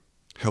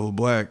Hella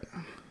Black,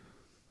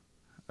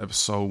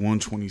 episode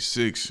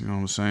 126, you know what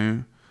I'm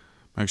saying?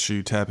 Make sure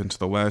you tap into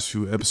the last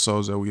few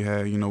episodes that we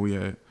had. You know, we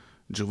had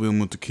Jalil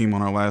Muttaqim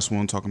on our last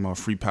one talking about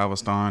Free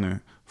Palestine and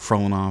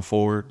Front on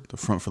Forward, the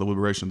Front for the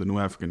Liberation of the New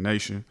African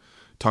Nation.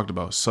 Talked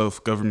about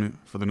self-government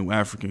for the New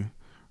African,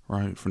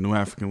 right? For New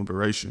African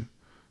liberation,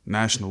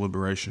 national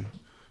liberation.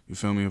 You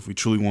feel me? If we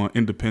truly want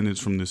independence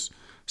from this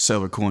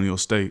settler colonial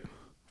state,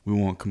 we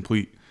want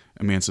complete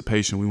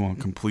emancipation. We want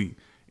complete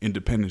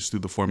independence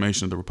through the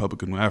formation of the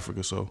Republic of New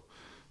Africa. So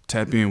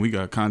tap in. We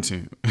got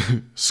content.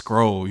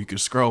 Scroll. You can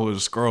scroll to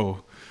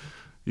scroll.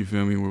 You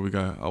feel me? Where we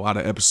got a lot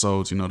of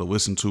episodes, you know, to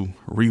listen to,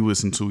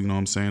 re-listen to, you know what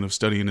I'm saying? If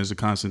studying is a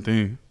constant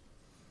thing.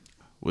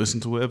 Listen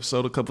to an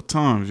episode a couple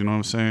times, you know what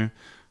I'm saying?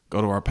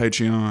 Go to our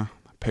Patreon,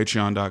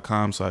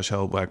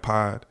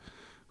 patreon.com/hellblackpod.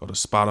 Go to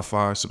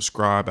Spotify,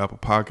 subscribe, Apple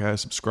Podcasts,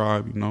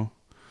 subscribe, you know.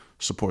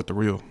 Support the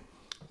real.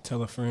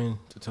 Tell a friend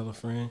to tell a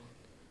friend.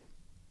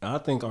 I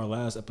think our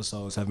last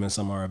episodes have been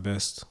some of our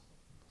best,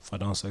 if I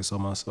don't say so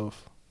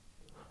myself.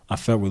 I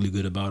felt really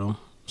good about them,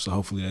 so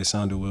hopefully they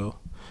sounded well.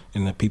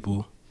 And the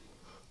people,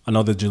 I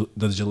know the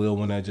Jalil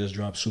one that just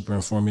dropped, super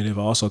informative.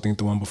 I also think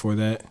the one before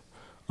that,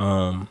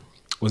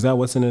 was that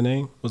What's in the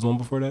Name? Was the one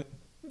before that?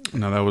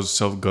 No, that was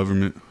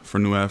self-government for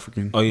New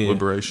African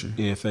liberation.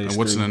 Yeah, phase and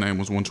What's 3. in the Name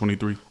was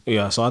 123.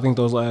 Yeah, so I think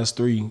those last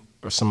three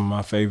are some of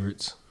my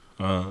favorites.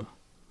 So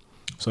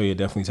yeah,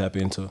 definitely tap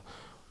into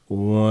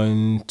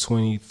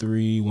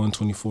 123,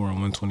 124, and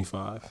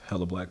 125.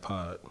 Hella Black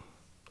Pod.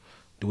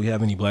 Do we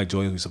have any Black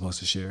Joy we're supposed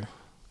to share?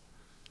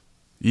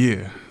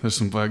 Yeah, there's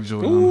some Black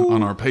Joy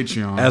on our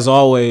Patreon. As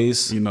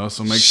always, you know,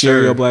 so make share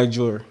sure your Black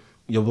Joy.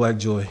 Your Black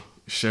Joy.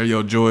 Share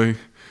your joy.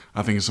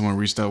 I think if someone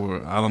reached out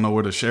with, I don't know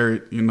where to share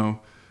it, you know.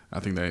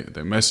 I think they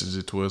messaged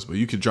it to us, but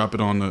you could drop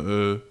it on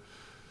the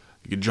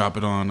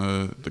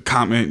the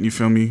comment, you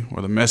feel me,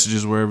 or the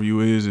messages wherever you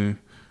is, and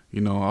you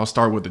know, I'll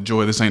start with the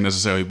joy. This ain't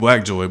necessarily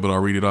Black Joy, but I'll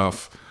read it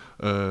off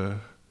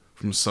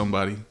from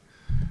somebody.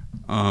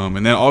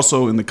 And then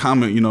also in the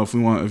comment, you know, if you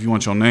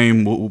want your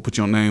name, we'll put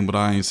your name, but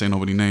I ain't saying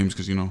nobody names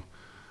because you know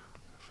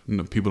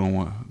people don't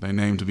want their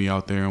name to be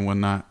out there and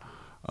whatnot.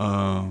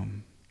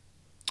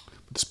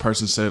 This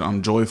person said,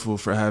 "I'm joyful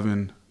for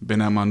having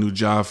been at my new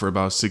job for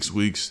about 6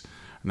 weeks,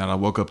 and that I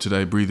woke up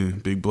today breathing,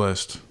 big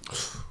blessed."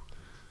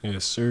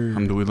 Yes, sir.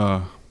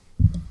 Alhamdulillah.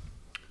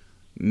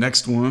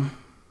 Next one,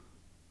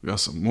 we got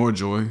some more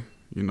joy,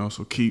 you know,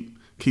 so keep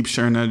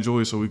sharing that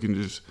joy so we can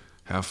just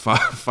have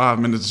five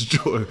minutes of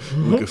joy.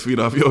 We can feed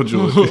off your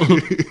joy.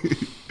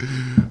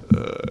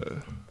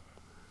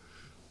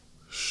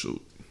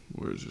 Shoot,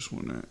 where's this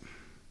one at?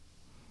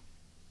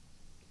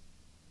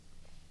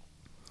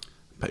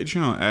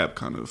 Patreon app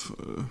kind of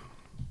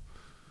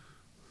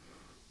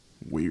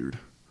weird.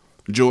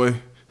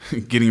 Joy,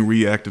 getting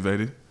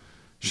reactivated.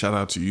 Shout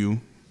out to you,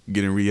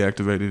 getting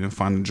reactivated and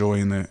finding joy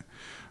in that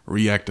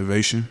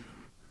reactivation,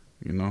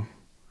 you know.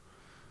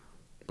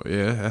 But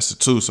yeah, that's the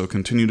two. So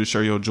continue to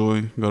share your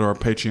joy. Go to our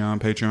Patreon,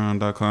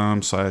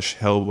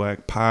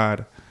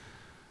 patreon.com/hellblackpod.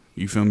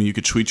 You feel me? You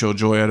could tweet your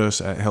joy at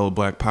us at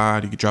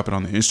hellblackpod. You could drop it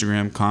on the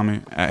Instagram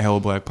comment at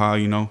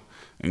hellblackpod, you know.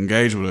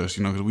 Engage with us,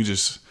 you know, because we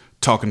just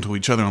talking to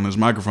each other on these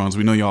microphones.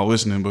 We know y'all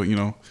listening, but, you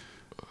know,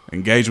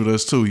 engage with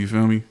us too, you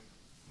feel me?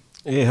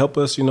 Yeah, help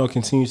us, you know,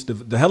 continue to...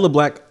 The Hella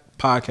Black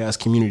podcast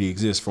community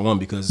exists, for one,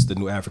 because it's the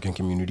New African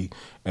community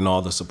and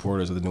all the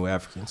supporters of the New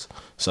Africans.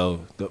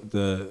 So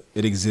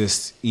it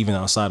exists even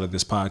outside of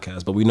this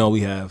podcast. But we know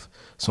we have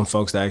some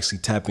folks that actually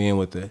tap in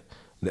with the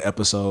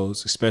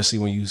episodes, especially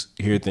when you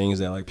hear things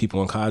that like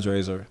people in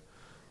cadres are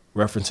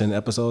referencing the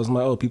episodes. I'm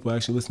like, oh, people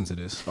actually listen to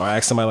this. Or I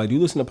ask somebody like, do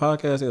you listen to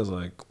podcasts? They was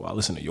like, well, I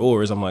listen to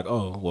yours. I'm like,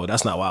 oh, well,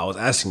 that's not why I was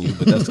asking you,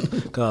 but that's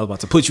because I was about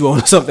to put you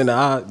on something that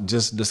I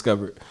just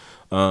discovered.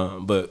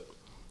 But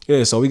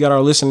yeah, so we got our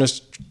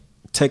listeners.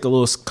 Take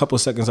a couple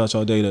of seconds out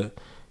your day to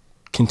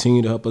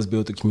continue to help us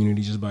build the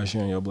community just by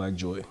sharing your Black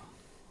Joy.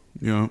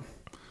 Yeah.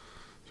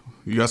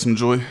 You got some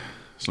joy?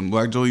 Some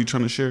Black Joy you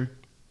trying to share?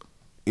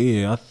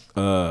 Yeah.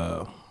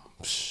 I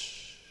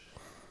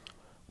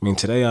mean,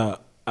 today I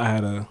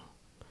had a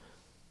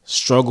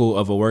struggle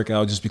of a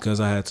workout just because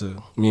I had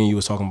to, me and you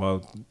was talking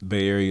about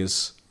Bay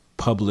Area's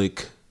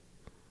public,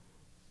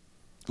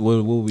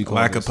 what would we call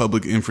lack this? of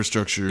public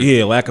infrastructure.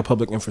 Yeah, lack of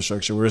public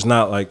infrastructure, where it's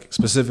not like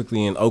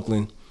specifically in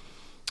Oakland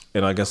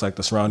and I guess like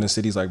the surrounding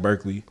cities like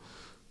Berkeley.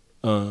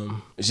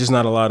 It's just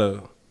not a lot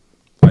of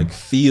like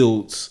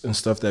fields and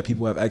stuff that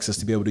people have access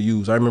to be able to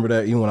use. I remember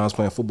that even when I was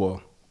playing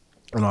football.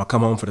 And I'll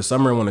come home for the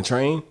summer and want to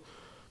train.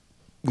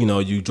 You know,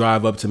 you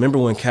drive up to, remember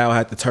when Cal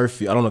had the turf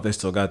field? I don't know if they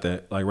still got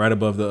that. Like right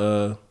above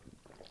the,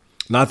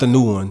 not the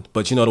new one,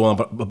 but you know the one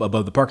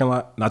above the parking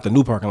lot? Not the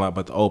new parking lot,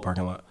 but the old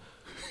parking lot.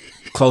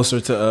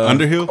 Closer to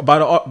Underhill? By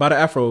the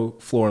Afro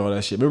floor and all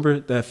that shit. Remember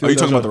that field? Are you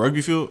talking about the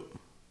rugby field?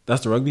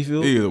 That's the rugby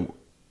field? Yeah.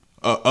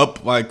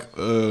 Up like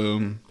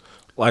the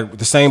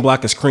same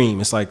block as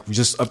Cream. It's like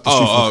just up the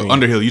street from Cream.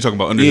 Underhill. You talking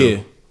about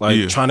Underhill?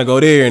 Yeah. Trying to go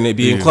there and it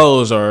be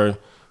enclosed or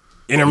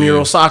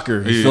intramural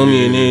soccer. You feel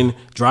me? And then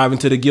driving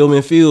to the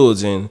Gilman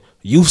Fields and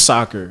youth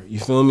soccer. You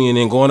feel me? And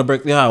then going to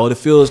Berkeley High, the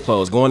field is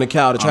closed. Going to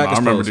Cal, the track is I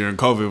remember closed. during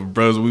COVID,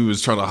 bros, we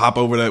was trying to hop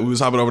over that. We was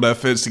hopping over that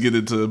fence to get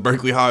into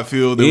Berkeley High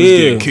field. They was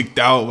getting kicked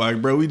out.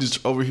 Like, bro, we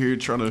just over here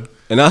trying to.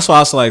 And that's why I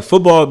was like,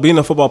 football, being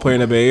a football player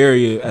in the Bay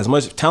Area, as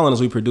much talent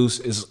as we produce,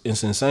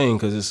 it's insane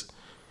because it's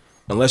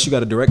unless you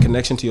got a direct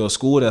connection to your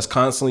school that's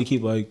constantly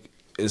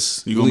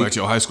it's you really, go back to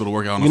your high school to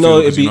work out on you the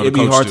know, field. it'd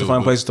be hard to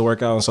find places to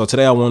work out. And so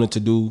today I wanted to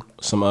do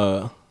some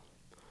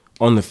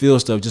on the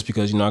field stuff just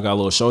because, you know, I got a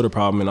little shoulder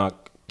problem and I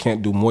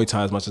can't do Muay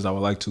Thai as much as I would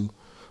like to.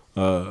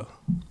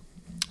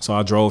 So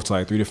I drove to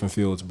like 3 different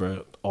fields,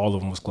 bro. All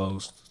of them was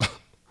closed.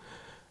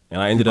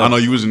 And I ended up. I know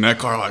you was in that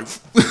car like.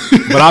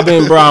 But I've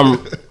been, bro,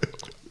 I'm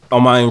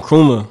on my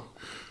Nkrumah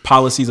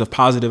policies of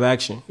positive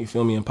action. You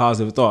feel me? And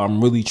positive thought.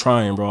 I'm really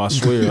trying, bro. I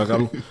swear. Like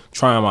I'm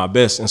trying my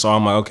best. And so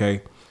I'm like,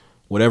 okay,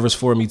 whatever's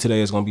for me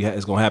today is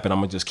gonna happen. I'm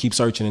gonna just keep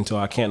searching until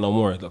I can't no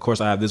more. Of course,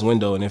 I have this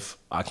window, and if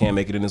I can't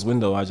make it in this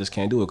window, I just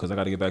can't do it because I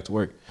got to get back to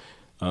work.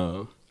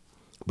 But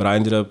I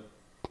ended up,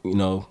 you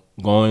know,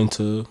 going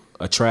to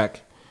a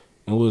track.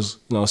 It was,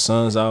 you know,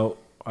 sun's out.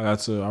 I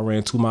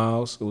ran 2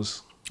 miles. I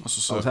was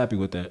happy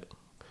with that.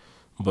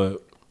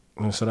 But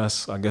so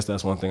I guess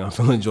that's one thing I'm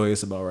feeling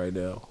joyous about right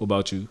now. What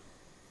about you?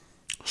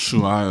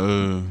 Sure,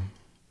 I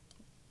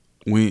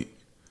went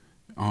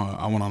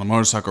on a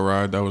motorcycle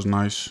ride. That was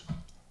nice.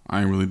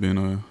 I ain't really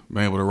been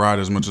able to ride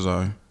as much as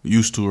I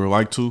used to or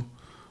like to,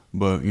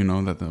 but you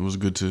know that was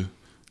good to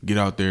get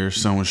out there.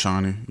 Sun was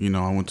shining. You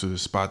know, I went to the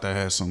spot that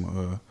had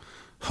some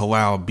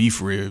halal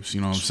beef ribs.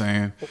 You know what I'm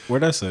saying? Where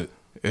that's at?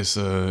 It's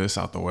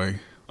out the way.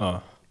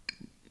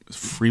 It's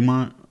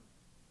Fremont.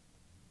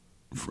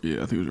 Yeah,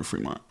 I think it was in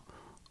Fremont.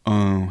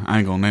 I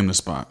ain't gonna name the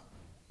spot.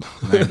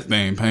 They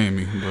ain't paying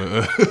me,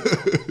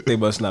 but they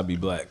must not be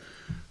black.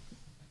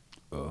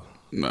 No,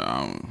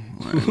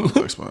 I ain't no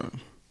black spot.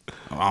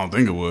 I don't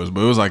think it was,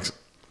 but it was like,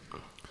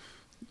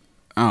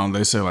 I don't know,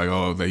 they say like,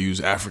 oh, they use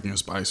African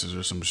spices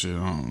or some shit.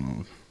 I don't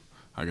know.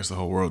 I guess the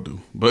whole world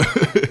do. But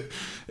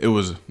it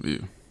was, yeah.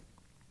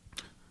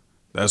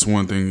 That's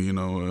one thing, you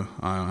know,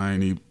 I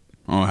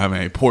don't have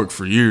any pork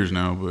for years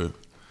now, but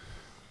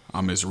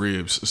I miss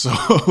ribs.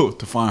 So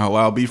to find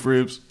halal beef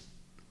ribs,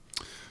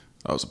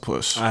 that was a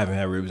push. I haven't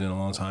had ribs in a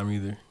long time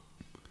either.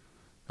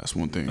 That's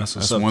one thing.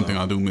 That's one thing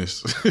I do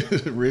miss.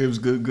 Ribs,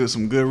 good,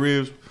 some good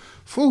ribs.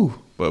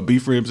 Whew. But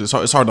beef ribs,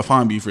 it's hard to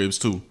find beef ribs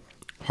too.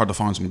 Hard to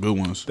find some good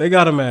ones. They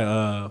got them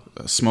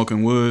at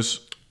Smoking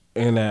Woods.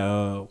 And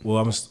at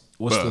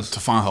to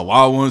find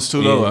halal ones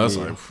too though. That's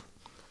like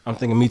I'm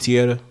thinking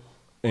Mitieta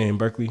in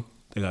Berkeley.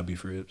 They got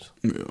beef ribs.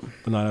 Yeah.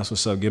 But no, that's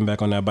what's up. Getting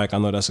back on that bike, I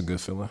know that's a good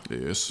feeling.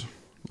 Yeah, it's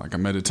like a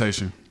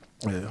meditation.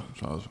 Yeah.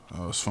 So that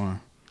was fun.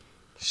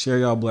 Share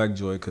y'all black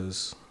joy,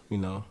 because, you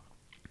know,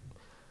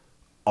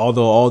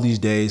 although all these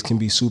days can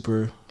be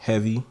super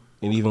heavy,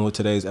 and even with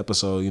today's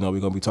episode, you know,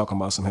 we're going to be talking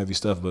about some heavy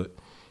stuff, but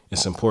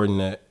it's important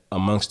that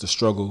amongst the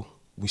struggle,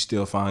 we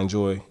still find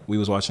joy. We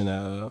was watching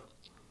the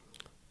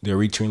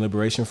Eritrean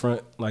Liberation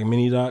Front, like,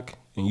 mini doc,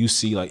 and you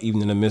see, like,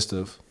 even in the midst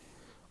of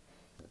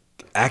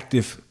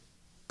active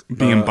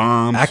being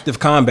bombed, active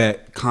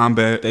combat,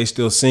 they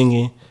still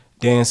singing,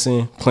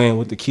 dancing, playing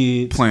with the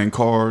kids, playing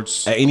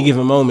cards at any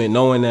given moment,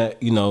 knowing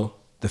that, you know,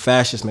 the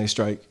fascists may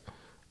strike,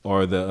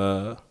 or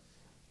the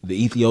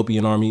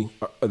Ethiopian army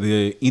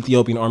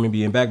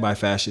being backed by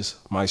fascists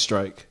might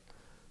strike.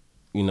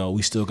 You know,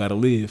 we still got to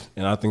live,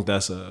 and I think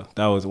that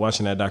was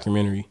watching that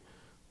documentary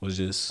was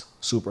just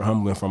super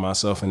humbling for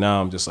myself, and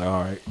now I'm just like,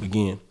 all right,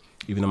 again,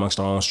 even amongst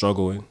our own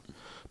struggle and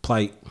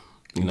plight,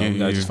 you know, we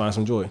gotta just find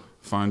some joy.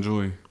 Find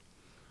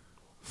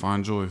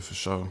joy for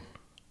sure,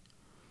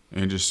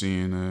 and just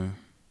seeing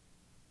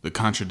the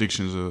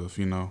contradictions of,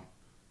 you know,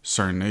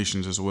 certain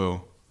nations as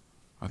well.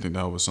 I think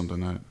that was something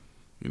that,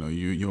 you know,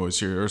 you always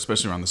hear,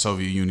 especially around the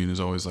Soviet Union, is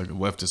always like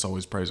leftists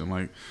always praising,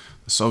 like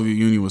the Soviet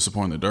Union was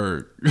supporting the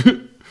Derg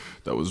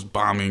that was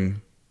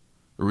bombing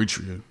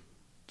Eritrea.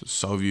 The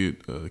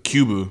Soviet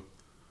Cuba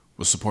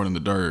was supporting the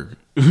Derg.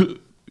 You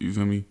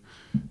feel me?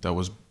 That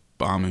was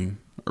bombing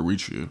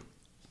Eritrea.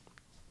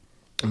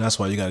 And that's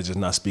why you gotta just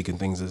not speaking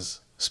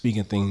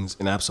things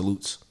in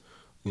absolutes.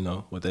 You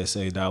know what they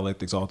say: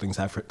 dialectics. All things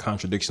have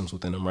contradictions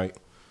within them, right?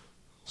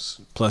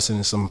 Plus,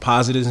 in some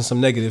positives and some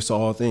negatives to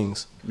all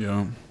things.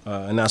 Yeah,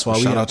 and that's why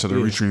shout out to the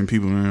Eritrean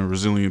people, man,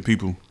 resilient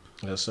people.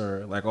 Yes,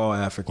 sir. Like all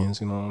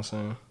Africans, you know what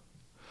I'm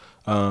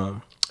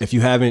saying. If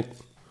you haven't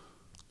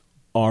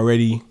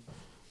already,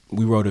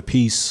 we wrote a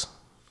piece,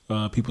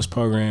 People's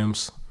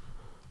Programs,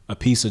 a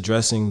piece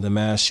addressing the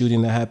mass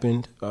shooting that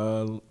happened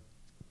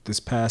this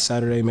past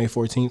Saturday, May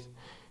 14th,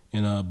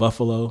 in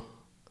Buffalo.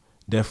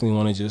 Definitely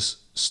want to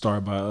just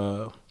start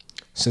by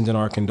sending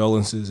our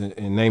condolences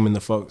and naming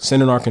the folks,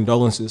 sending our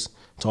condolences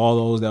to all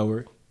those that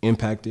were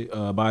impacted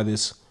by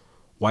this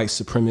white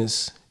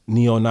supremacist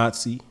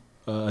neo-Nazi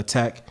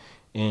attack,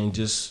 and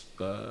just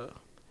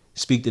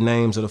speak the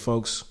names of the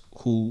folks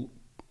who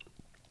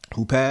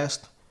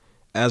passed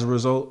as a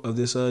result of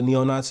this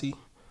neo-Nazi.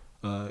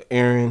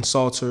 Aaron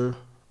Salter,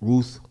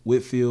 Ruth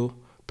Whitfield,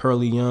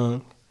 Pearlie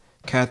Young,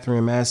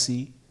 Catherine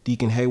Massey,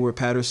 Deacon Hayward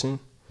Patterson,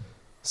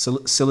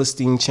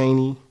 Celestine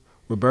Cheney,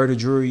 Roberta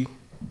Drury,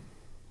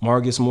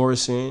 Margus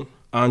Morrison,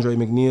 Andre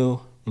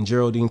McNeil, and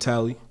Geraldine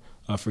Talley.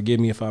 Forgive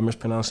me if I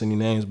mispronounce any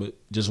names, but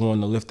just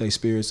wanting to lift their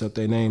spirits up,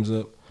 their names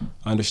up,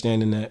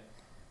 understanding that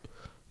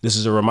this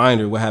is a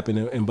reminder of what happened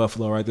in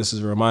Buffalo, right? This is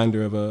a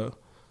reminder of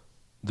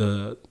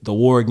the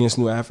war against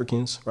New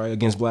Africans, right?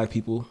 Against Black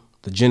people,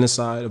 the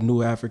genocide of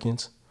New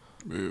Africans.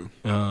 Yeah.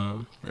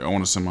 I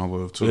want to send my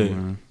love too,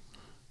 man.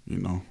 You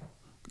know,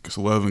 it's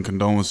love and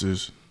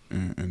condolences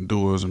and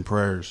duas and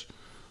prayers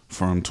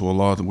from to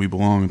Allah that we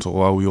belong and to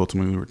Allah we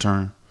ultimately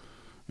return.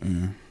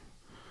 And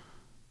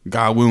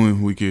God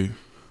willing, we could,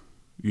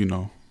 you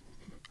know,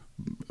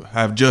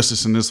 have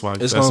justice in this life.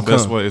 That's the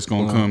best way it's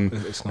gonna come.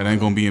 It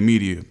ain't gonna be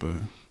immediate, but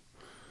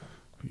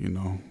you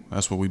know,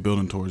 that's what we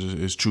building towards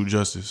is true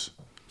justice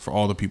for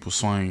all the people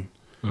slain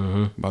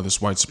by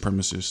this white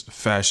supremacist,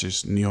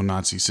 fascist,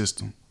 neo-Nazi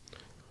system.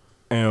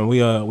 And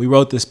we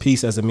wrote this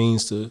piece as a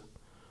means to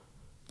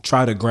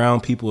try to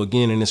ground people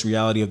again in this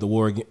reality of the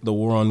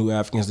war on New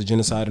Africans, the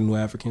genocide of New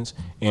Africans,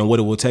 and what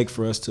it will take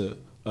for us to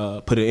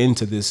put an end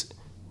to this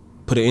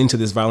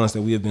violence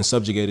that we have been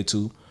subjugated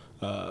to.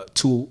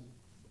 Too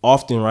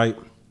often, right?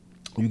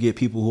 You get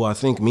people who I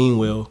think mean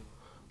well,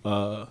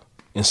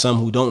 and some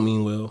who don't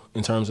mean well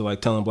in terms of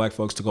like telling Black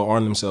folks to go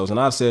arm themselves. And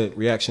I've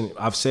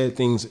said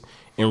things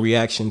in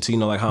reaction to, you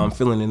know, like how I'm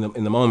feeling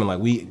in the moment. Like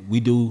we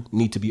do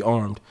need to be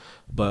armed,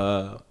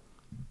 but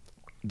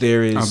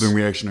there is. I've been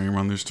reactionary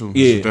around this too.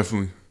 Yeah, so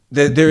definitely.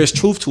 There is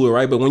truth to it,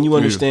 right? But when you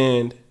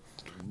understand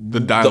the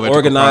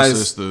dialectical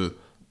process,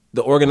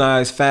 the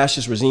organized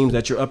fascist regimes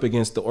that you're up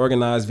against, the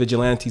organized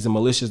vigilantes and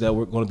militias that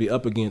we're going to be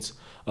up against,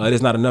 it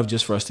is not enough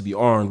just for us to be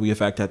armed. We in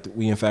fact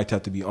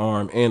have to be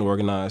armed and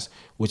organized,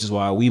 which is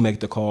why we make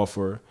the call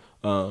for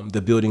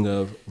the building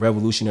of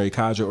revolutionary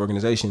cadre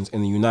organizations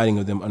and the uniting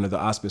of them under the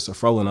auspice of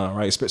Frolanon,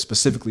 right?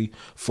 Specifically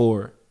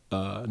for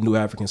New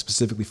Africans,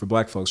 specifically for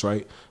Black folks,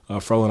 right?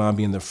 Frolanon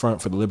being the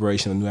front for the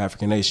liberation of the New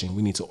African nation.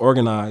 We need to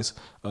organize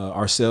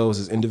ourselves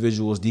as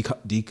individuals,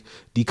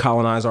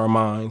 decolonize our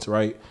minds,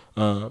 right?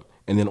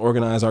 And then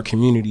organize our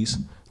communities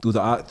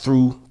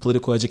through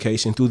political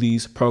education, through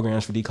these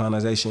programs for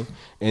decolonization,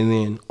 and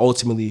then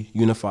ultimately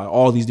unify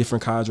all these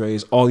different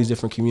cadres, all these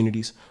different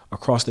communities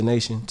across the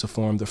nation to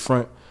form the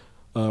front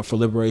for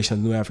liberation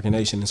of the New African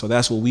nation. And so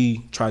that's what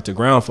we try to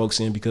ground folks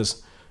in,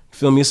 because,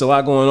 feel me, it's a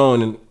lot going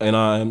on,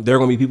 and there are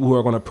going to be people who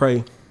are going to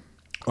prey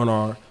on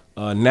our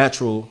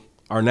natural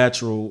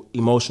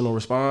emotional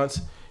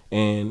response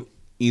and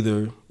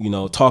either, you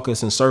know, talk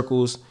us in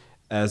circles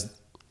as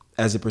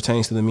it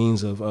pertains to the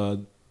means of,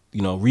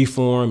 you know,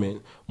 reform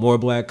and more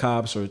Black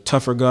cops or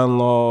tougher gun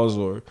laws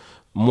or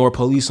more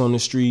police on the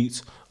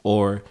streets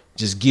or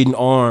just getting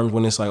armed,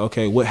 when it's like,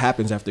 okay, what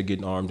happens after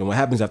getting armed? And what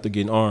happens after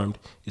getting armed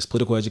is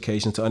political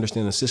education to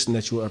understand the system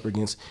that you're up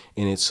against,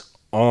 and it's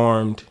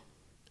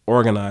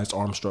organized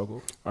armed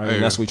struggle. Right?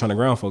 And that's what we're trying to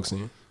ground folks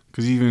in.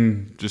 Because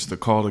even just the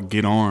call to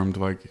get armed,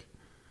 like,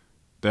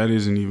 that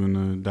isn't even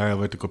a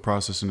dialectical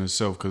process in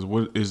itself. Because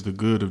what is the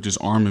good of just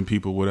arming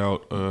people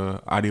without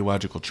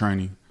ideological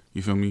training?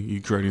 You feel me?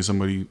 You creating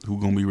somebody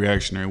who gonna be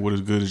reactionary. What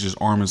is good is just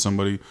arming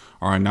somebody.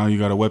 All right, now you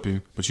got a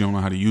weapon, but you don't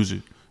know how to use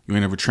it. You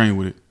ain't ever trained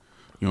with it.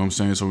 You know what I'm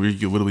saying? So you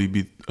could literally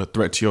be a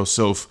threat to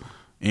yourself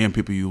and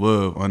people you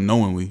love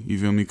unknowingly. You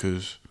feel me?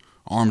 Because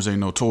arms ain't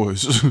no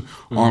toys.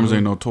 Arms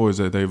ain't no toys.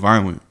 That they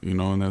violent. You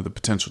know, and they have the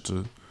potential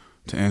to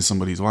end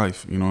somebody's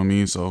life. You know what I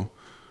mean? So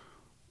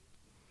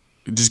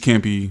it just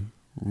can't be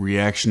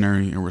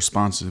reactionary and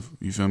responsive.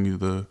 You feel me?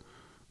 The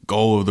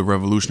goal of the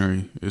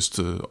revolutionary is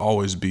to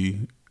always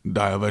be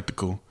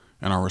dialectical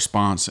in our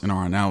response and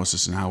our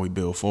analysis and how we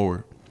build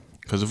forward.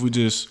 Because if we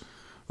just,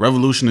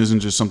 revolution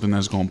isn't just something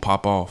that's going to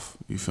pop off.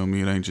 You feel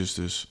me? It ain't just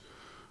this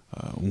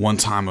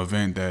one-time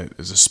event that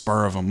is a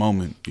spur of a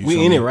moment.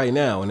 We in it right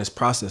now, and it's a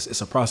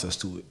process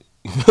to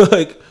it.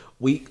 Like,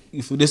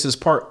 this is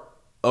part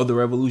of the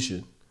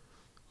revolution.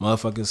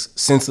 Motherfuckers,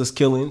 senseless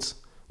killings,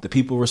 the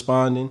people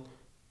responding,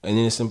 and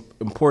then it's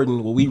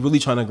important. What we really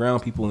trying to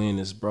ground people in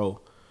is,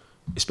 bro,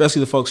 especially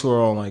the folks who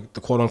are on like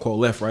the quote unquote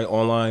left, right,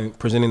 online,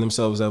 presenting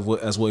themselves as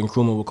what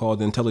Nkrumah would call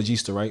the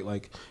intelligista, right?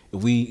 Like,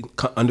 if we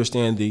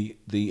understand the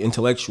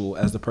intellectual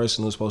as the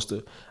person who's supposed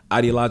to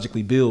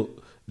ideologically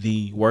build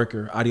the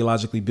worker,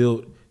 ideologically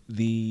build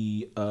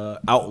the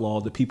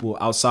outlaw, the people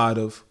outside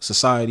of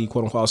society,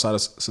 quote unquote outside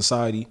of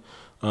society,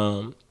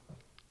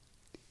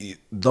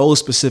 those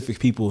specific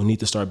people need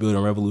to start building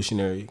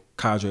revolutionary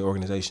cadre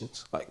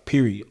organizations. Like,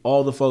 period.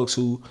 All the folks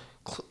who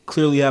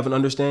clearly have an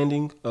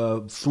understanding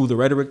through the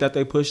rhetoric that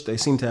they push, they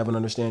seem to have an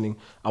understanding.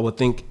 I would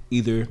think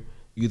you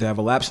either have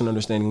a lapse in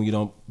understanding when you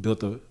don't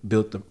build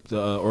the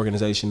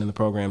organization and the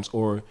programs,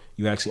 or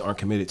you actually aren't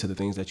committed to the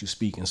things that you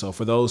speak. And so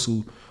for those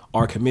who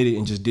are committed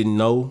and just didn't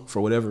know for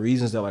whatever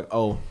reasons, they're like,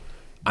 oh,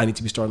 I need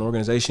to be starting an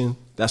organization.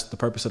 That's the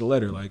purpose of the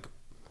letter. Like,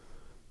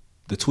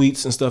 the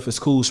tweets and stuff is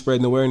cool,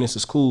 spreading awareness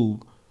is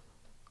cool,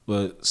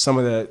 but some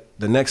of that,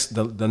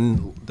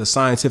 the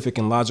scientific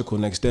and logical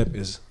next step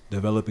is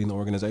developing the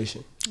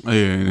organization.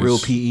 Yeah, real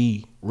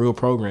PE, real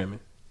programming.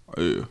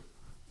 Yeah.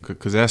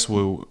 because that's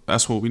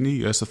what we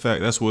need. That's a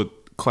fact. That's what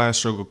class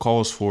struggle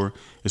calls for,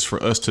 is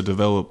for us to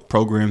develop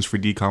programs for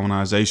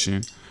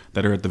decolonization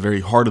that are at the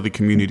very heart of the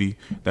community,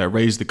 that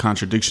raise the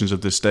contradictions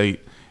of the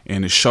state,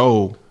 and to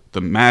show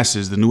the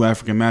masses, the new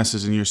African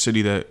masses in your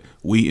city, that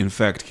we in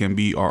fact can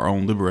be our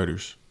own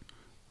liberators.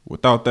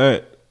 Without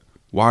that,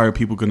 why are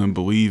people going to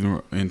believe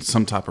in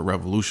some type of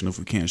revolution if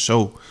we can't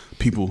show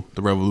people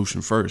the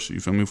revolution first? You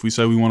feel me? If we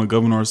say we want to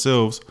govern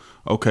ourselves,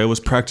 okay,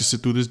 let's practice it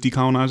through this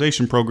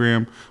decolonization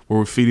program where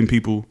we're feeding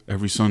people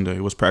every Sunday.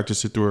 Let's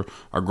practice it through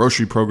our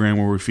grocery program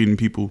where we're feeding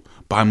people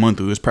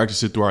bi-monthly. Let's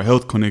practice it through our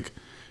health clinic,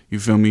 you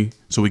feel me?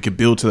 So we can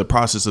build to the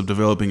process of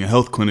developing a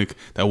health clinic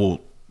that will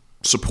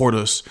support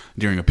us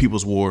during a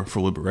people's war for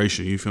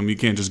liberation. You feel me? You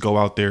can't just go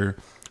out there,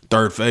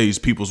 third phase,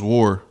 people's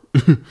war,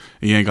 and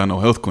you ain't got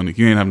no health clinic.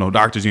 You ain't have no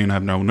doctors. You ain't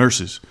have no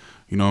nurses.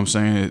 You know what I'm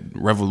saying?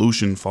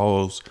 Revolution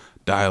follows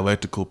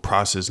dialectical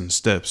process and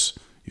steps.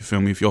 You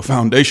feel me? If your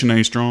foundation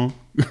ain't strong,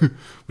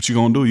 what you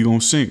gonna do? You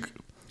gonna sink.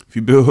 If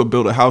you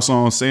build a house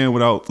on sand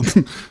without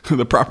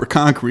the proper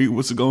concrete,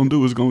 what's it gonna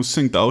do? It's gonna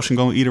sink. The ocean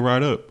gonna eat it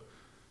right up.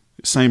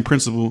 Same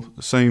principle,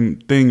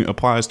 same thing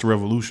applies to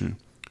revolution.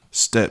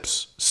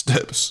 Steps,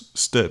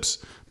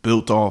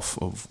 built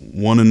off of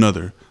one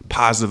another.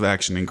 Positive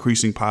action,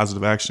 increasing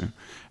positive action.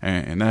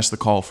 And that's the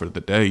call for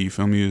the day, you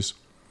feel me, is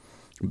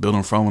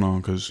building from on,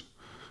 because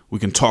we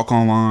can talk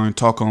online,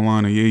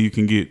 and yeah, you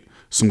can get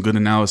some good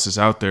analysis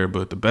out there,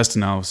 but the best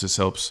analysis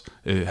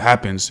it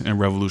happens in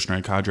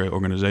revolutionary cadre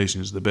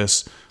organizations. The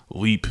best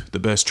leap, the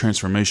best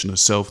transformation of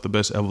self, the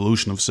best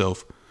evolution of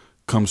self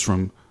comes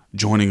from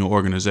joining an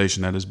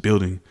organization that is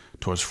building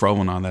towards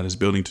Frovenon, that is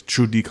building to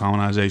true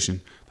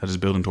decolonization, that is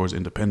building towards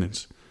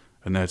independence.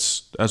 And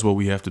that's what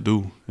we have to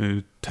do.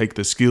 And take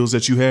the skills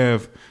that you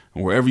have,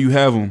 and wherever you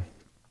have them,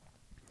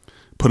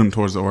 put them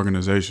towards the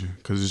organization.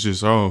 Because it's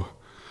just,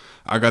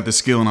 I got this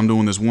skill and I'm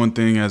doing this one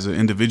thing as an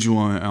individual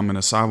and I'm in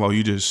a silo.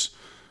 You just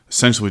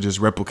essentially just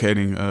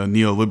replicating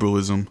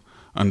neoliberalism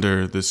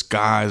under this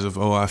guise of,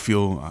 I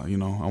feel, I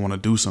want to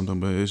do something.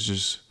 But it's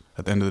just,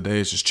 at the end of the day,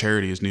 it's just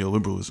charity. It's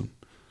neoliberalism.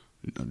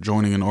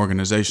 Joining an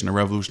organization, a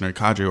revolutionary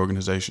cadre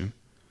organization,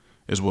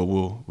 is what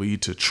will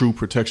lead to true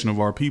protection of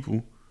our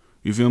people.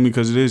 You feel me?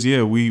 Because it is,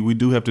 we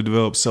do have to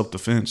develop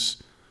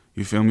self-defense.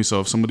 You feel me? So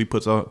if somebody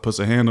puts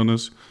a hand on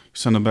us, you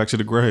send them back to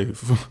the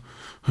grave.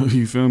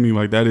 You feel me?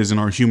 Like, that isn't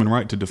our human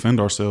right to defend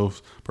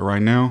ourselves. But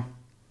right now,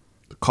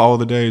 the call of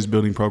the day is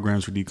building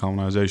programs for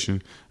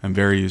decolonization and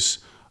various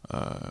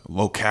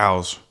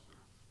locales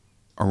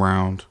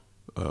around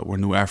where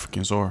new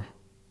Africans are.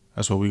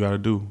 That's what we got to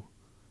do.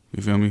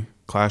 You feel me?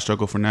 Class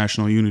struggle for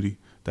national unity.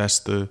 That's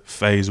the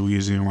phase we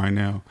is in right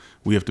now.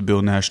 We have to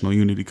build national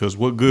unity, because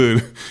what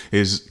good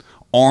is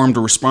armed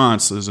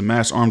response, is a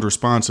mass armed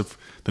response, if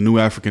the new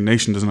African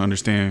nation doesn't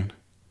understand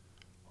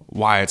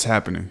why it's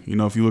happening?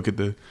 If you look at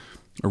the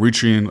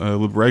Eritrean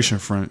Liberation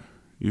Front,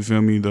 you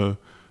feel me? The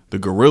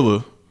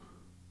guerrilla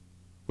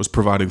was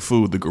providing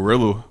food. The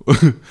guerrilla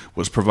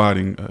was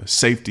providing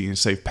safety and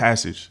safe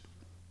passage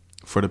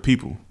for the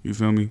people. You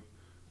feel me?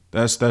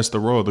 That's the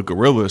role. The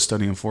guerrilla is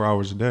studying 4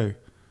 hours a day.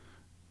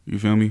 You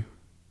feel me?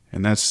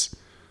 And that's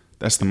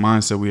the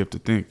mindset we have to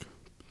think.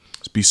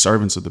 Let's be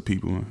servants of the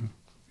people.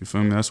 You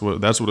feel me? That's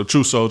what a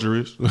true soldier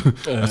is.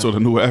 That's what a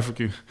new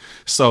African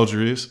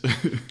soldier is.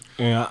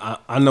 Yeah,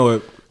 I know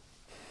it.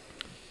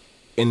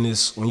 In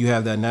this, when you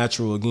have that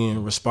natural,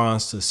 again,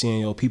 response to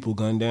seeing your people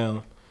gunned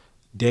down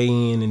day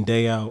in and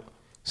day out,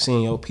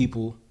 seeing your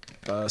people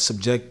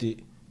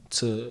subjected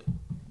to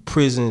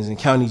prisons and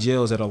county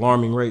jails at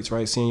alarming rates,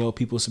 right? Seeing your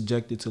people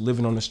subjected to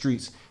living on the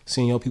streets,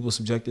 seeing your people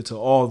subjected to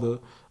all the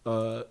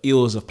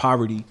ills of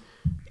poverty,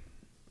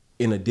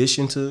 in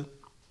addition to,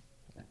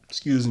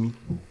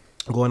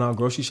 going out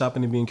grocery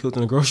shopping and being killed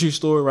in a grocery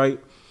store, right?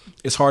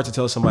 It's hard to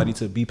tell somebody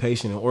to be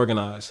patient and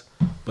organize.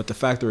 But the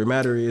fact of the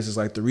matter is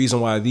like, the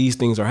reason why these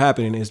things are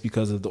happening is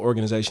because of the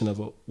organization of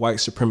a white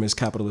supremacist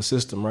capitalist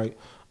system, right?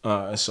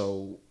 And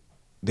so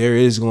there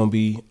is going to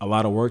be a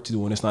lot of work to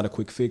do, and it's not a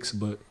quick fix,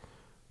 but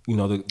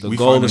the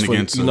goal is for,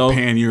 against a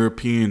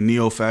pan-European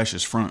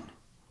neo-fascist front.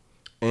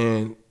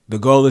 And the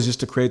goal is just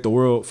to create the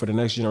world for the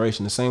next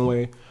generation, the same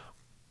way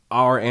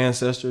our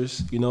ancestors,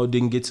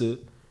 didn't get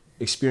to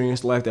experience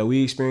the life that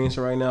we experience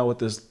right now with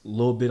this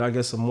little bit, I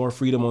guess, of more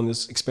freedom on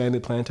this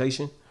expanded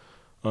plantation.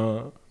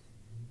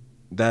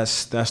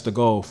 That's the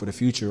goal for the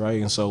future, right?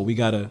 And so we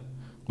gotta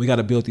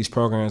build these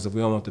programs if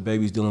we don't want the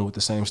babies dealing with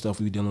the same stuff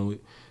we're dealing with.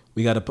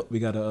 We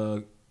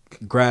gotta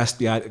grasp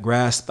the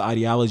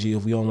ideology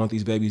if we don't want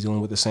these babies dealing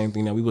with the same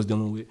thing that we was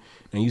dealing with.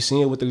 And you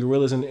see it with the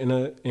guerrillas in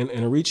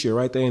Eritrea,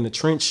 right? They in the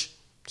trench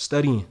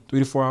studying 3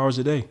 to 4 hours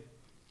a day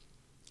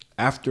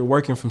after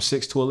working from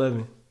 6 to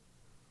 11.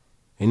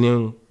 And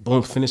then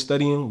boom, finish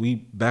studying. We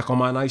back on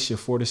my night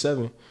shift 4 to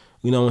 7.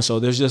 And so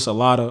there's just a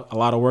lot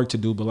of work to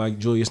do. But like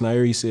Julius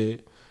Nyeri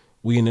said,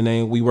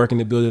 we working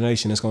to build a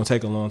nation. It's gonna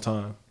take a long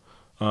time.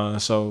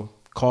 So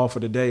call for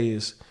the day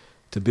is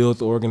to build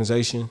the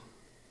organization,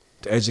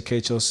 to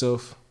educate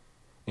yourself,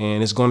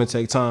 and it's gonna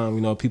take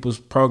time. People's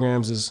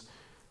programs is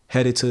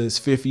headed to its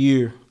 5th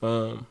year.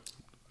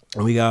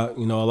 And we got,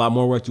 a lot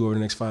more work to do over the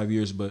next 5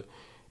 years. But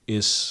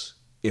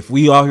if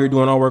we out here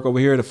doing our work over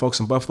here, the folks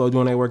in Buffalo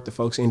doing their work, the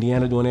folks in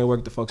Indiana doing their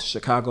work, the folks in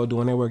Chicago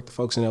doing their work, the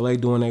folks in LA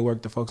doing their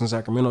work, the folks in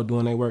Sacramento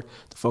doing their work,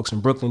 the folks in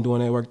Brooklyn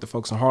doing their work, the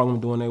folks in Harlem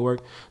doing their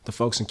work, the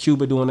folks in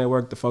Cuba doing their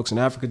work, the folks in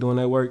Africa doing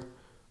their work.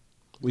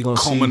 We gonna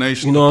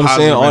culmination. See, you know what I'm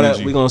saying? All energy.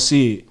 that we gonna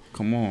see it.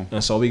 Come on.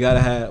 And so we gotta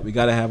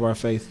have our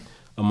faith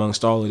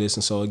amongst all of this.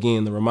 And so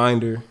again, the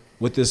reminder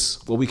with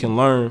this, what we can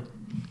learn,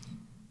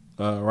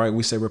 right?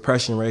 We say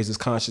repression raises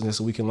consciousness,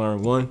 so we can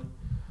learn one,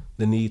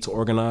 the need to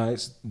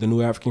organize the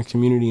new African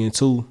community, and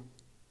two,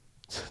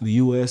 the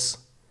U.S.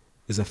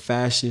 is a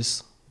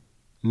fascist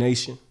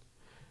nation.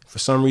 For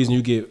some reason,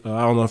 you get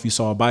I don't know if you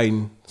saw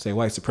Biden say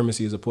white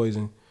supremacy is a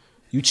poison.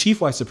 You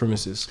chief white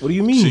supremacist. What do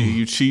you mean? See,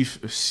 you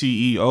chief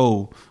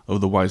CEO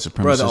of the white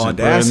supremacists. Brother,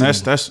 audacity.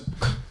 And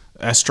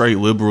that's straight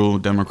liberal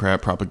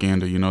Democrat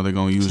propaganda. They're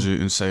going to use it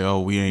and say,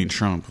 oh, we ain't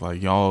Trump.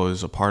 Like, y'all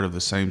is a part of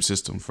the same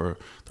system. For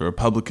the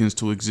Republicans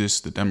to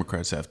exist, the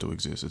Democrats have to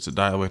exist. It's a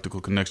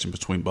dialectical connection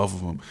between both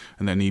of them,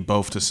 and they need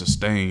both to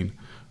sustain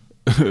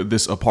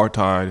this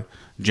apartheid,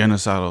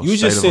 genocidal you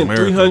state just of sent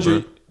America.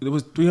 300. It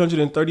was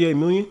 338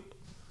 million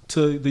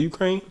to the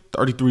Ukraine.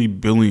 $33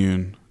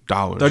 billion.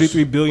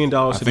 $33 billion to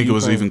the Ukraine. I think it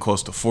was even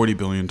close to $40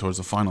 billion towards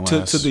the final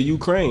to the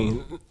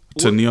Ukraine.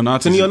 To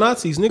neo-Nazis. To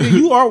neo-Nazis, nigga.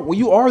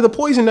 You are the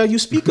poison that you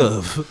speak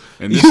of.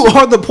 You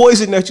are the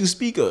poison that you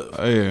speak of.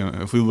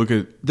 Yeah, if we look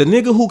at the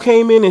nigga who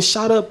came in and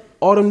shot up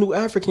all them new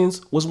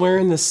Africans was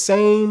wearing the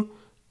same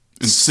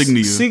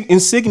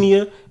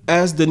insignia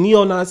as the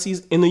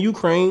neo-Nazis in the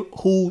Ukraine,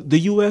 who the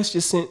U.S.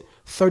 just sent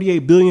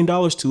 $38 billion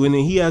to, and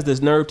then he has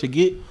this nerve to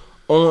get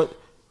on.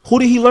 Who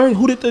did he learn?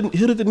 Who did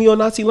the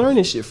neo-Nazi learn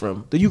this shit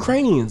from? The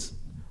Ukrainians,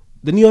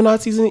 the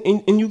neo-Nazis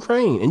in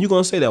Ukraine. And you're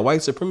gonna say that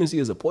white supremacy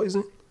is a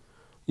poison?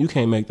 You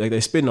can't make that.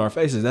 They spit in our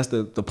faces. That's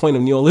the point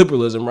of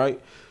neoliberalism, right?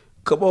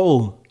 Come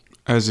on.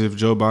 As if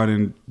Joe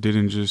Biden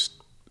didn't just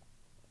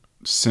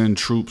send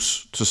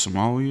troops to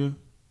Somalia,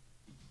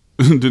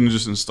 didn't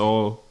just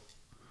install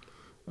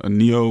a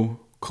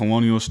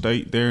neo-colonial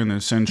state there and then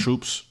send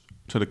troops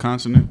to the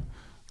continent.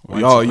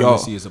 White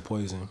supremacy is a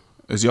poison.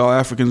 Is y'all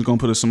Africans gonna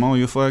put a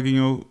Somalia flag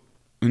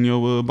in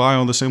your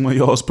bio the same way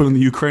y'all's putting the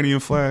Ukrainian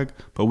flag?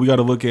 But we got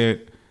to look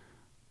at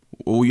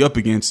what we up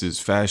against is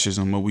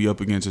fascism. What we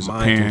up against is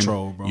mind a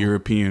control, bro.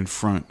 European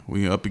front.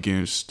 We up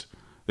against.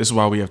 This is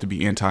why we have to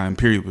be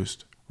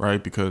anti-imperialist,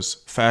 right? Because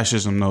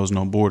fascism knows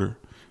no border.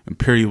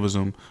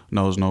 Imperialism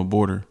knows no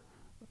border.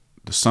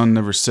 The sun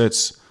never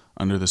sets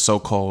under the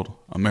so-called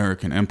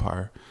American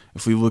empire.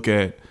 If we look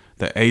at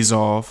the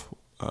Azov,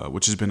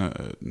 which has been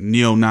a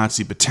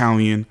neo-Nazi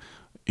battalion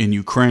in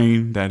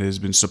Ukraine that has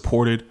been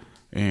supported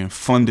and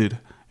funded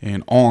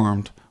and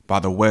armed by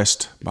the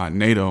West, by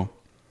NATO,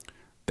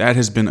 that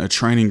has been a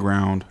training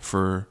ground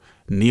for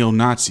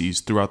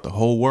neo-Nazis throughout the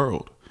whole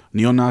world.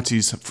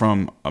 Neo-Nazis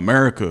from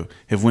America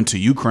have went to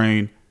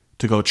Ukraine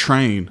to go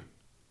train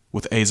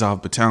with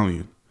Azov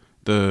Battalion.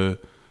 The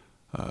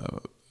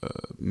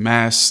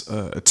mass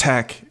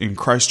attack in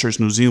Christchurch,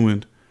 New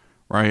Zealand,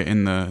 right,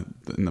 in the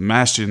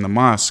masjid, in the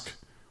mosque,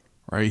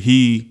 right,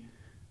 he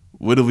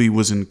literally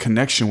was in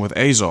connection with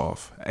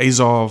Azov.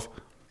 Azov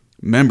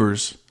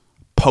members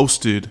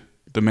posted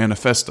the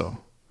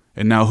manifesto.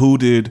 And now who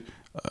did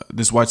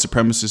this white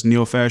supremacist,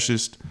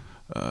 neo-fascist,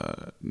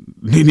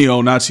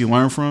 neo-Nazi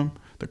learn from?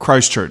 The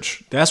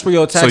Christchurch. That's where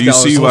your tax So you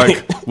see,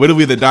 went. like,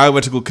 literally the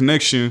dialectical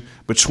connection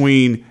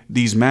between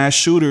these mass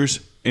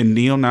shooters and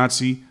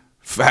neo-Nazi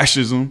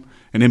fascism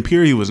and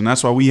imperialism.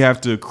 That's why we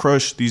have to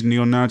crush these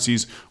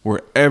neo-Nazis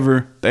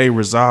wherever they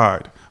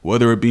reside,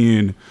 whether it be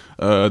in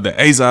the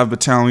Azov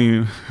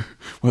Battalion,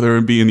 whether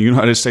it be in the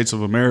United States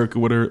of America,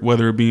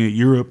 whether it be in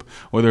Europe,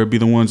 whether it be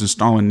the ones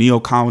installing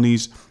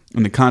neo-colonies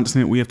in the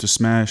continent. We have to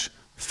smash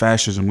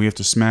fascism. We have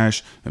to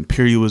smash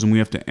imperialism. We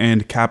have to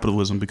end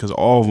capitalism, because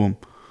all of them,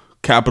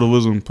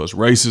 capitalism plus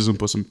racism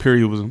plus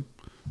imperialism,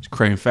 is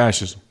creating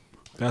fascism.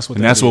 That's what.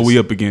 And that's what we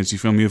up against. You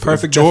feel me?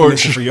 Perfect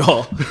definition for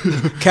y'all.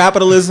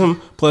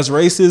 Capitalism plus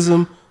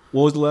racism.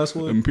 What was the last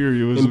one?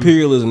 Imperialism.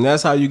 Imperialism.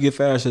 That's how you get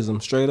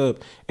fascism, straight up.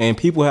 And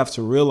people have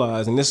to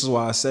realize, and this is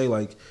why I say,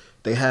 like,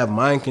 they have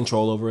mind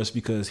control over us,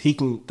 because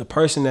the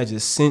person that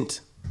just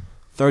sent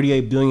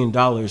 $38 billion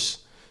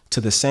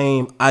to the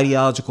same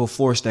ideological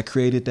force that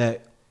created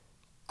that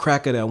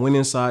cracker that went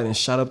inside and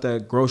shot up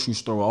that grocery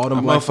store with all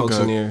them black folks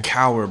in there.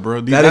 Coward, bro.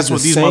 That's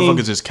what these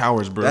motherfuckers is,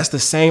 cowards, bro. That's the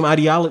same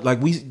ideology.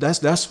 Like, that's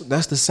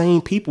the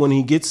same people,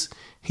 and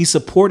he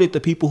supported the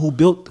people who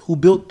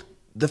built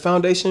the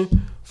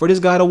foundation for this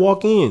guy to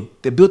walk in.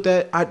 That built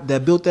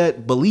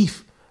that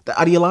belief, the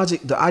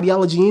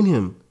ideology in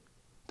him.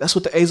 That's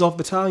what the Azov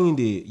Battalion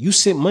did. You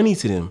sent money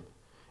to them,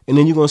 and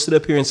then you're gonna sit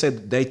up here and say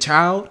their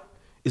child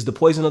is the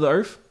poison of the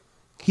earth?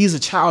 He's a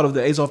child of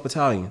the Azov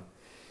Battalion.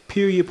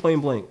 Period,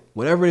 point blank.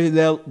 Whatever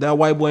that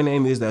white boy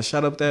name is that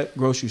shot up that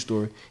grocery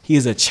store, he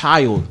is a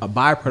child, a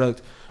byproduct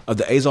of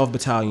the Azov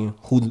Battalion,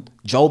 who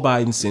Joe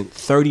Biden sent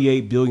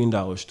 $38 billion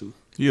to.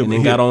 Yeah, and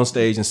then got on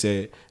stage and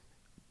said,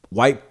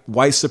 white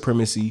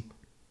supremacy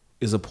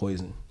is a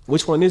poison.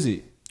 Which one is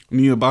it?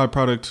 Me a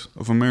byproduct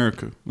of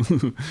America,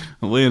 the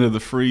land of the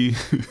free,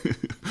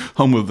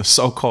 home of the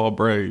so-called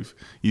brave.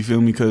 You feel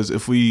me? Because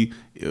if we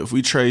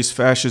trace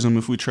fascism,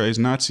 if we trace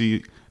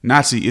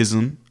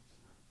Nazism,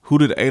 who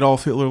did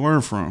Adolf Hitler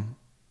learn from?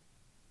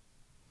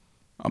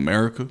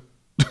 America.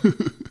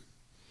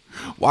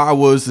 Why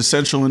was the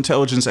Central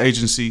Intelligence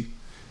Agency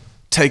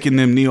taking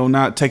them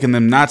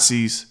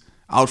Nazis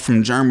out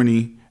from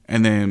Germany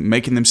and then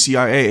making them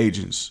CIA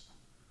agents?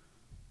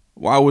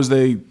 Why was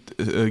they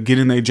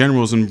getting their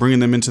generals and bringing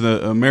them into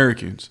the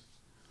Americans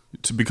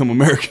to become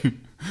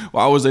American?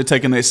 Why was they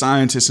taking their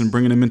scientists and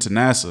bringing them into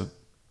NASA?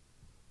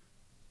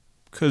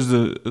 Because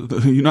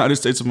the United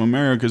States of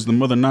America is the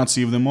mother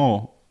Nazi of them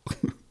all.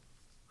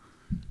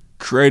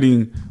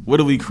 What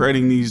are we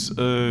creating these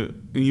in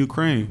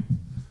Ukraine?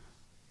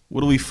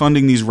 What are we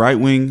funding these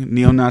right-wing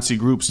neo-Nazi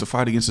groups to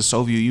fight against the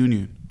Soviet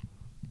Union?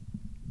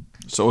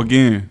 So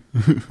again,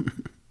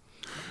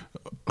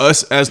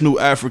 us as new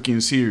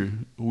Africans here,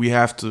 we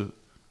have to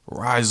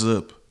rise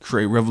up,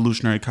 create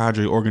revolutionary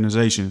cadre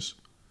organizations,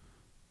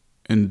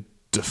 and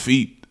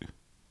defeat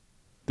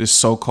this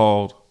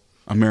so-called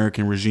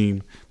American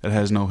regime that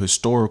has no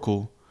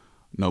historical,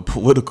 no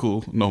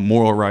political, no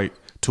moral right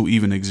to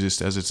even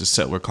exist, as it's a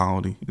settler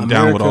colony.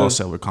 Down with all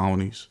settler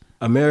colonies.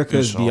 America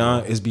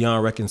is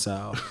beyond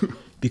reconciled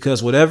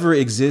because whatever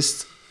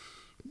exists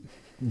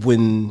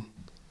when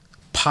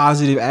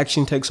positive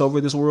action takes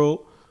over this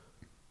world,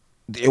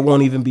 it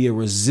won't even be a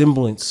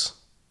resemblance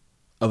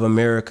of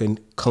American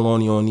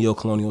colonial and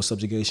neo-colonial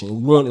subjugation.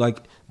 We won't,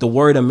 like, the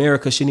word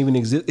America shouldn't even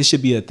exist. It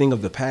should be a thing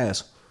of the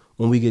past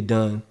when we get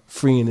done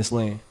freeing this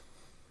land.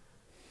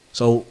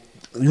 So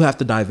you have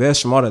to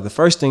divest from all that. The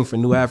first thing for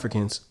new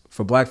Africans,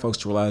 for black folks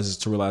to realize, is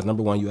to realize,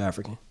 number one, you're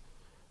African.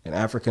 And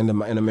Africa and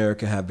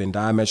America have been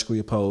diametrically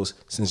opposed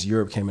since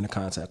Europe came into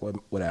contact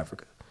with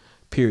Africa.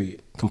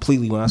 Period.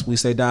 Completely. When we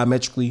say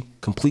diametrically,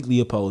 completely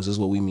opposed is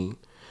what we mean.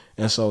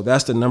 And so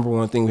that's the number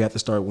one thing we have to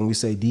start. When we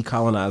say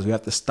decolonize, we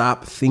have to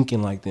stop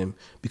thinking like them.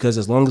 Because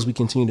as long as we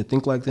continue to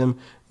think like them,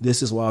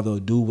 this is why they'll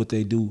do what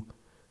they do.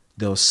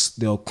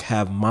 They'll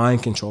have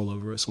mind control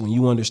over us. When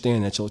you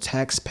understand that your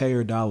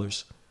taxpayer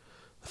dollars,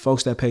 the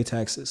folks that pay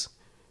taxes,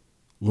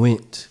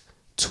 went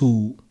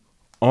to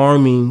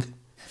arming,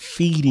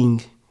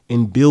 feeding,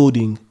 and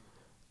building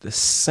the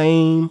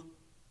same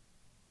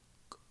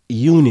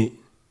unit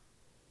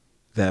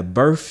that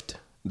birthed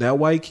that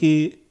white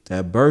kid,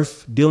 that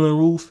birthed Dylan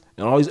Roof,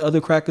 and all these other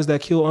crackers that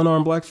kill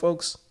unarmed black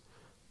folks.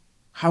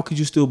 How could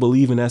you still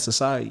believe in that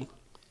society?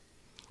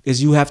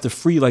 Is you have to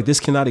free, like, this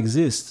cannot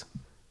exist.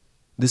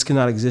 This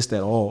cannot exist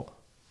at all.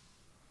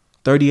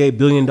 $38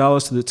 billion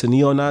to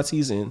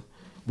neo-Nazis, and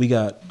we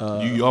got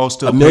you all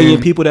still a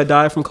million people that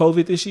died from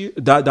COVID this year,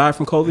 died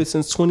from COVID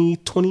since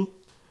 2020.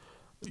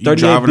 You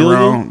driving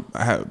around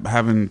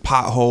having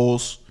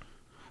potholes,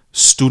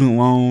 student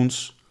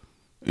loans,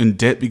 in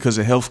debt because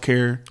of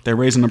healthcare. They're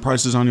raising the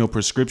prices on your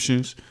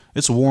prescriptions.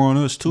 It's a war on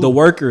us too. The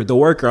worker.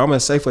 I'm at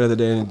Safeway the other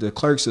day, and the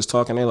clerks is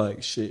talking. They're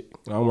like, "Shit,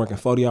 I'm working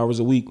 40 hours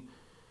a week.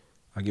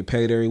 I get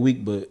paid every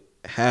week, but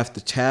half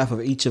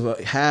of each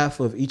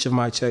of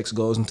my checks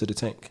goes into the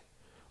tank.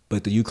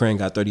 But the Ukraine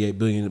got 38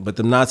 billion. But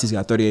the Nazis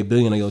got 38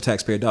 billion of your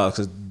taxpayer dollars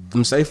because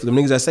them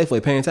niggas at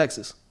Safeway paying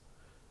taxes.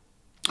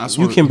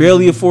 You can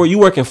barely afford. You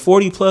working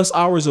 40 plus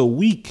hours a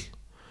week,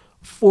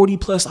 40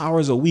 plus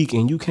hours a week,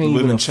 and you can't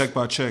living even check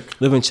by check.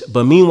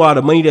 But meanwhile,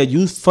 the money that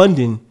you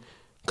funding,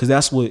 because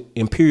that's what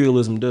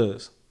imperialism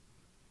does.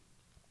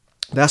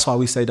 That's why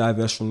we say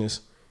divest from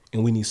this,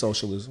 and we need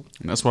socialism.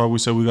 And that's why we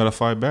say we got to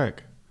fight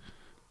back.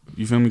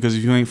 You feel me? Because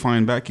if you ain't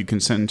fighting back, you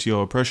consent to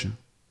your oppression.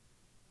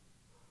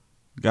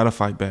 You got to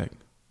fight back.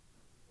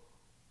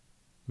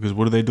 Because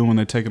what are they doing?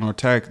 They're taking our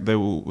tax.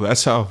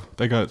 That's how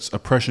they got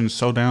oppression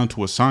so down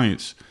to a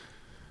science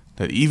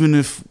that even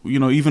if,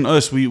 even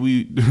us,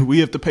 we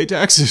have to pay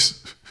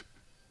taxes.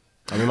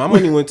 I mean, my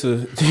money went to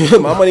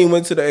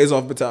the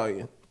Azov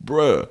Battalion,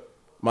 bruh.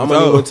 My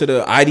money went to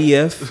the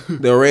IDF,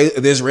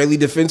 the Israeli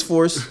Defense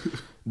Force,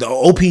 the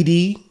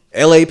OPD,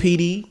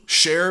 LAPD,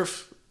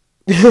 sheriff,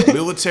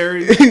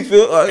 military,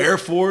 Air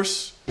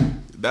Force.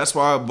 That's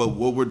why. But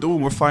what we're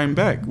doing, we're fighting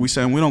back. We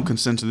saying we don't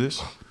consent to this.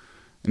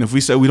 And if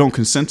we say we don't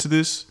consent to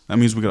this, that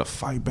means we got to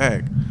fight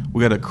back.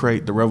 We got to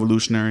create the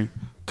revolutionary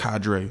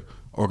cadre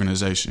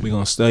organization. We're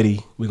going to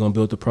study. We're going to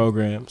build the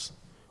programs.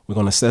 We're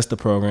going to assess the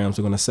programs.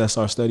 We're going to assess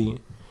our studying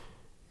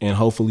and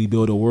hopefully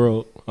build a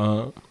world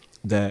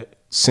that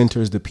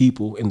centers the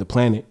people and the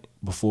planet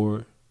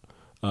before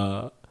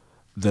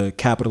the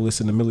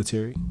capitalists and the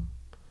military.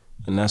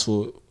 And that's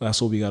what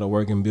we got to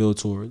work and build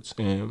towards.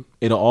 And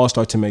it'll all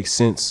start to make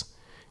sense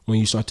when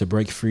you start to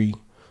break free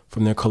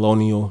from their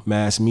colonial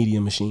mass media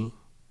machine.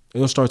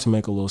 It'll start to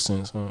make a little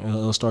sense.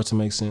 It'll start to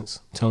make sense.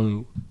 I'm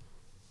telling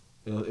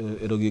you,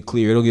 it'll get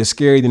clear. It'll get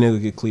scary, then it'll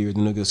get clear.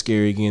 Then it'll get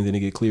scary again, then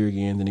it'll get clear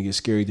again. Then it gets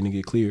scary, then it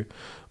get clear.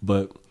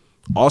 But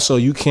also,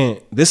 you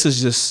can't. This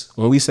is just,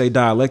 when we say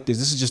dialectics,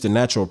 this is just a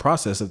natural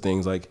process of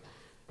things. Like,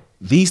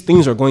 these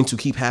things are going to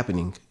keep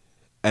happening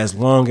as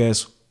long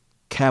as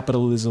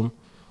capitalism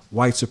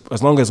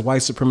as long as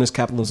white supremacist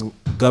capitalism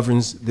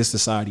governs this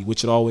society,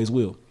 which it always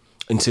will,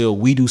 until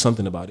we do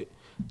something about it.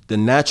 The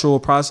natural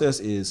process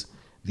is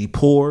the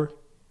poor,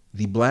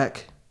 the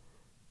black,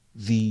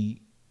 the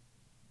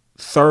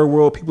third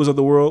world peoples of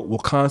the world will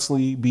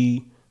constantly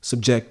be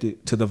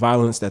subjected to the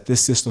violence that this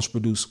system's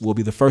produce, will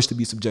be the first to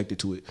be subjected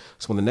to it.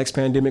 So when the next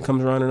pandemic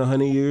comes around in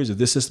 100 years, if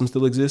this system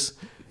still exists,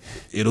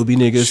 it'll be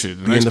niggas.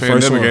 Shit, the next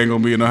pandemic ain't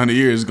gonna be in 100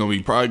 years. It's gonna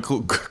be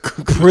probably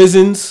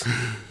prisons.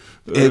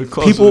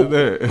 People,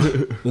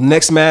 the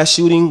next mass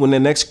shooting, when the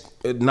next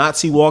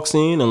Nazi walks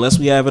in, unless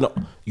we have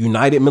a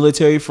united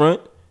military front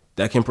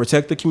that can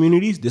protect the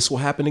communities, this will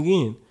happen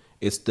again.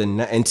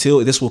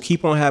 Until this will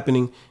keep on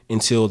happening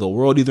until the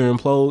world either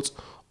implodes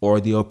or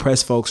the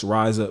oppressed folks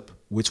rise up,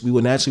 which we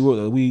will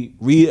naturally.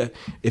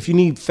 If you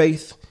need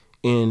faith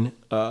in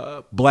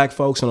black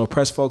folks and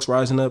oppressed folks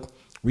rising up,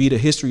 read A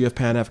History of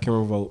Pan-African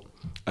Revolt.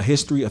 A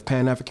History of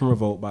Pan-African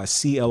Revolt by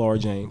C.L.R.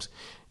 James.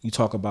 You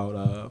talk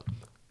about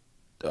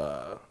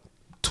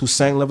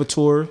Toussaint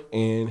Louverture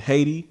in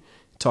Haiti.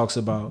 Talks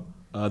about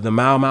the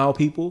Mau Mau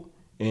people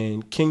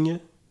in Kenya.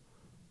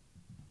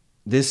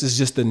 This is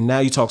just now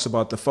you talks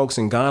about the folks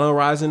in Ghana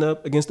rising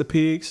up against the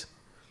pigs.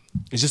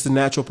 It's just a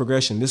natural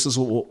progression. This is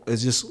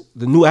it's just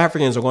the new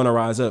Africans are going to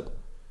rise up,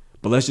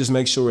 but let's just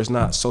make sure it's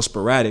not so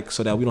sporadic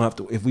so that we don't have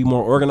to. If we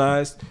more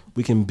organized,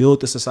 we can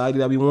build the society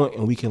that we want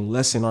and we can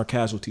lessen our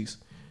casualties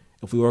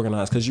if we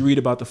organize. Because you read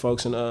about the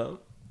folks in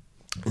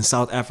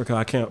South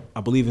Africa.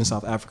 I believe in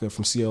South Africa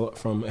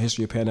from A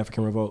History of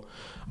Pan-African Revolt.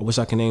 I wish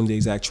I could name the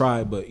exact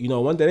tribe, but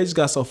one day they just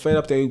got so fed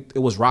up it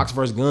was rocks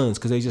versus guns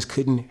because they just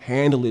couldn't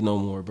handle it no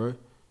more, bro.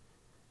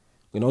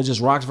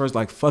 Just rocks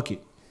versus fuck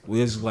it.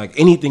 It's like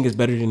anything is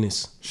better than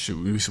this. Shit,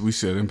 we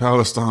said in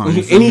Palestine.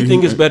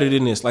 Anything is better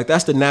than this.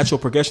 That's the natural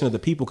progression of the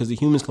people because the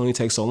humans can only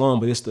take so long.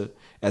 But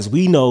as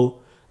we know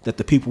that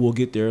the people will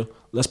get there,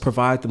 let's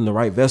provide them the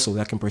right vessel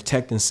that can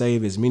protect and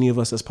save as many of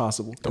us as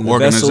possible. The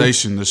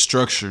organization, the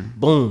structure,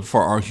 boom,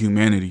 for our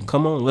humanity.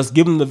 Come on, let's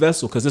give them the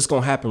vessel because it's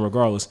gonna happen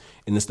regardless.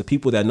 And it's the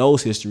people that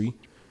knows history,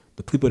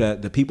 the people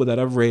that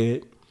have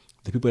read,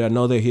 the people that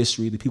know their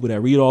history, the people that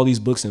read all these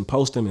books and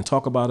post them and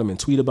talk about them and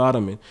tweet about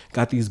them and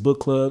got these book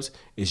clubs.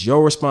 It's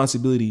your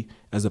responsibility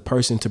as a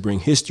person to bring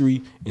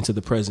history into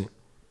the present.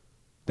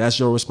 That's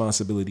your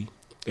responsibility.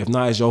 If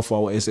not, it's your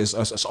fault.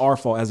 It's our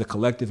fault as a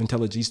collective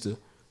intelligista.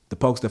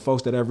 The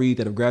folks that I read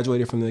that have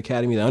graduated from the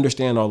academy that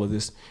understand all of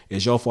this,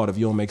 it's your fault if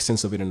you don't make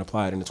sense of it and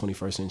apply it in the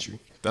 21st century.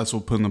 That's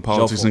what putting the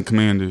politics in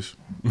command is.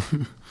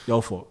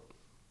 Your fault.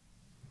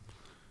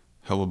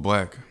 Hella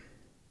Black.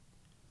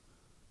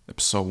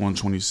 Episode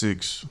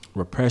 126.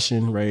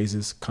 Repression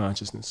raises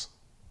consciousness.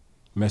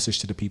 Message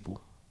to the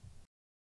people.